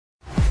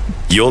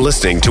You're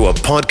listening to a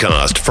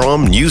podcast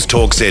from News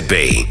Talk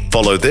ZB.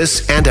 Follow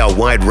this and our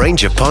wide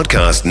range of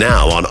podcasts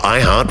now on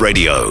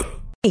iHeartRadio.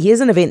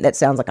 Here's an event that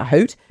sounds like a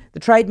hoot. The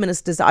trade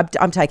ministers,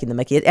 I'm taking the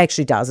mickey, it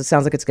actually does. It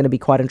sounds like it's going to be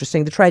quite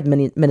interesting. The trade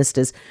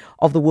ministers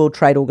of the World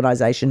Trade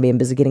Organisation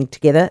members are getting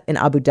together in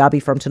Abu Dhabi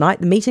from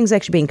tonight. The meeting's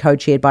actually being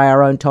co-chaired by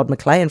our own Todd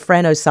McClay, and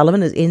Fran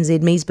O'Sullivan is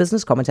NZME's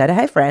business commentator.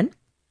 Hey, Fran.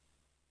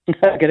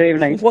 Good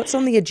evening. What's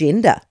on the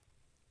agenda?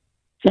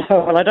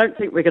 Well, I don't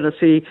think we're going to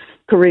see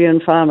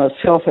Korean farmers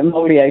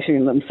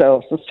self-immolating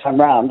themselves this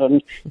time round.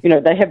 And,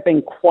 they have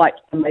been quite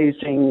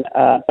amazing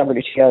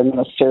WTO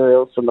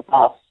ministerials in the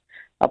past,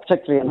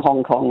 particularly in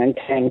Hong Kong and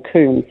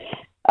Cancun.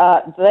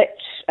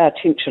 That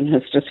tension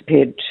has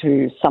disappeared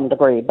to some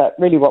degree, but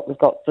really what we've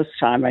got this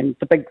time, and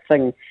the big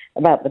thing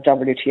about the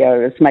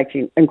WTO is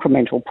making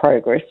incremental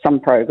progress,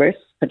 some progress,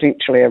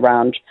 potentially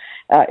around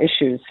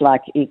issues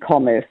like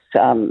e-commerce,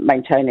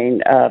 maintaining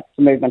the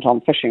movement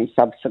on fishing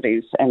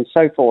subsidies and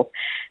so forth.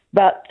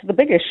 But the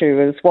big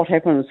issue is what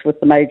happens with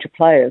the major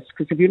players,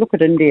 because if you look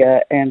at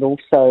India and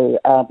also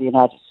the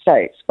United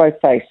States, both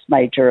face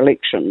major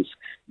elections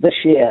this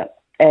year.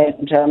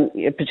 And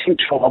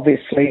potential,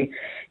 obviously,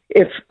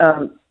 if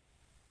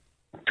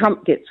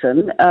Trump gets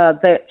in,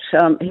 that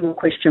he will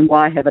question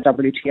why have a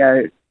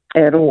WTO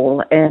at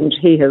all. And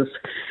he has,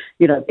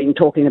 been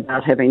talking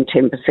about having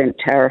 10%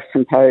 tariffs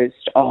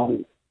imposed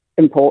on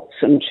imports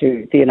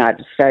into the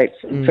United States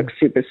and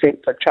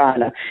 60% for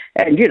China.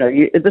 And,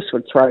 this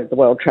would throw the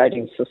world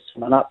trading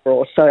system in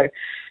uproar. So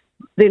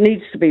there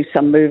needs to be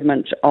some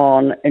movement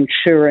on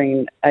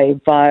ensuring a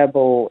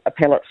viable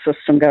appellate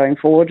system going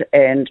forward,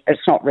 and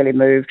it's not really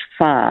moved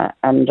far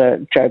under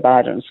Joe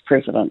Biden's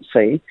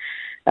presidency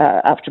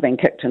after being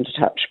kicked into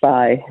touch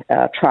by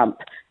Trump.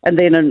 And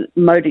then in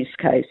Modi's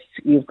case,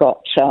 you've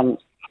got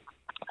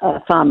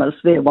farmers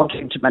there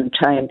wanting to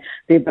maintain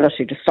the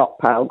ability to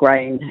stockpile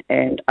grain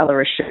and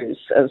other issues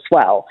as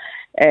well.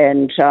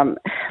 And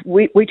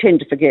we tend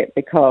to forget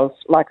because,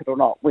 like it or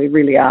not, we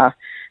really are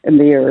in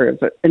the era of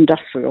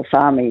industrial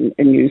farming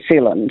in New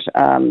Zealand.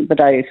 The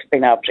days of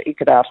being able to eke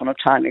it out on a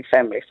tiny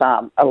family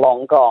farm are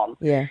long gone.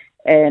 Yeah.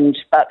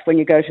 But when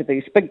you go to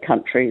these big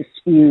countries,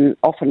 you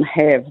often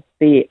have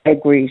the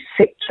agri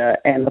sector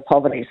and the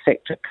poverty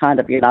sector kind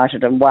of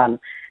united in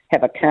one.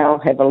 Have a cow,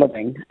 have a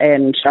living,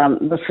 and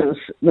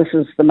this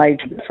is the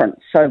major difference.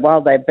 So while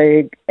they're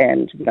big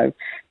and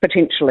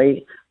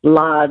potentially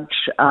large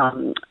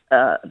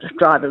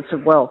drivers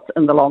of wealth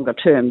in the longer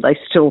term, they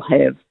still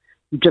have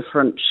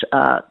different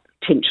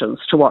tensions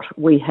to what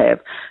we have.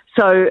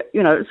 So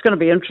it's going to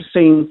be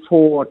interesting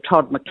for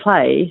Todd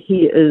McClay.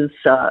 He is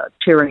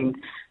chairing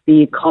the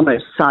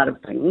e-commerce side of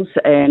things,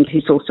 and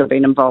he's also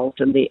been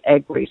involved in the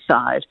agri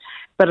side.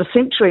 But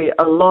essentially,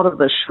 a lot of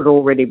this should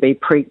already be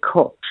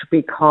pre-cooked,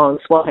 because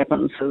what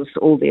happens is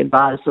all the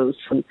advisors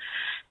and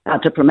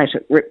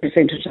diplomatic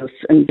representatives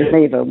in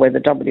Geneva, where the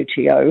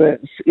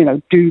WTO is,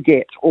 do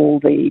get all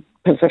the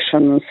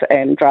positions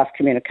and draft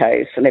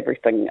communiques and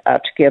everything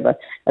together.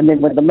 And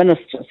then when the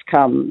ministers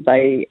come,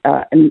 they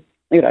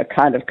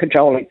kind of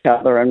cajole each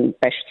other and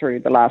bash through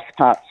the last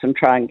parts and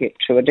try and get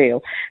to a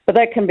deal. But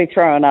that can be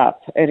thrown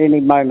up at any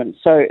moment.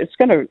 So it's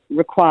going to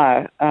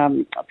require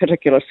a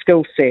particular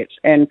skill set.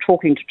 And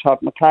talking to Todd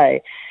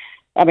McClay,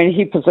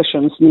 he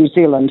positions New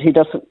Zealand. He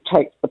doesn't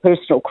take the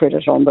personal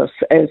credit on this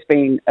as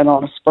being an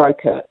honest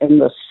broker in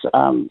this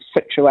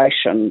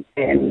situation.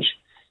 And,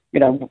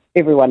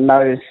 everyone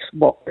knows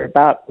what we're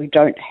about. We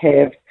don't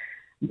have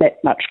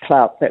that much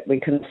clout that we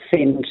can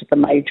send to the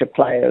major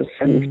players,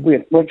 and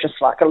we're just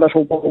like a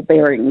little ball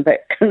bearing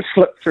that can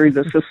slip through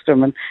the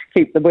system and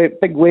keep the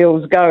big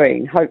wheels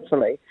going,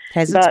 hopefully.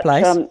 Has its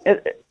place.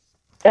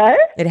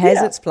 It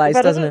has its place,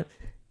 doesn't it?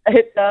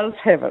 It does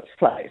have its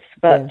place,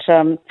 but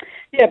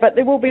but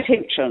there will be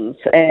tensions,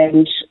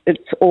 and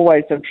it's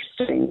always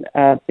interesting,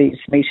 these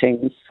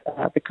meetings,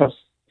 because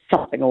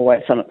something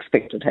always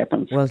unexpected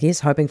happens. Well, yes,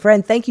 hoping.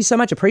 Fran, thank you so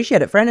much.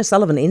 Appreciate it. Fran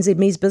O'Sullivan,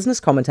 NZME's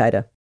business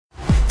commentator.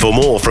 For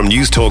more from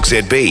News Talk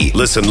ZB,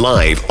 listen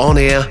live, on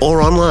air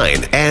or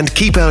online, and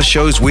keep our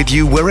shows with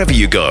you wherever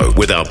you go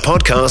with our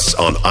podcasts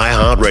on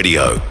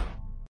iHeartRadio.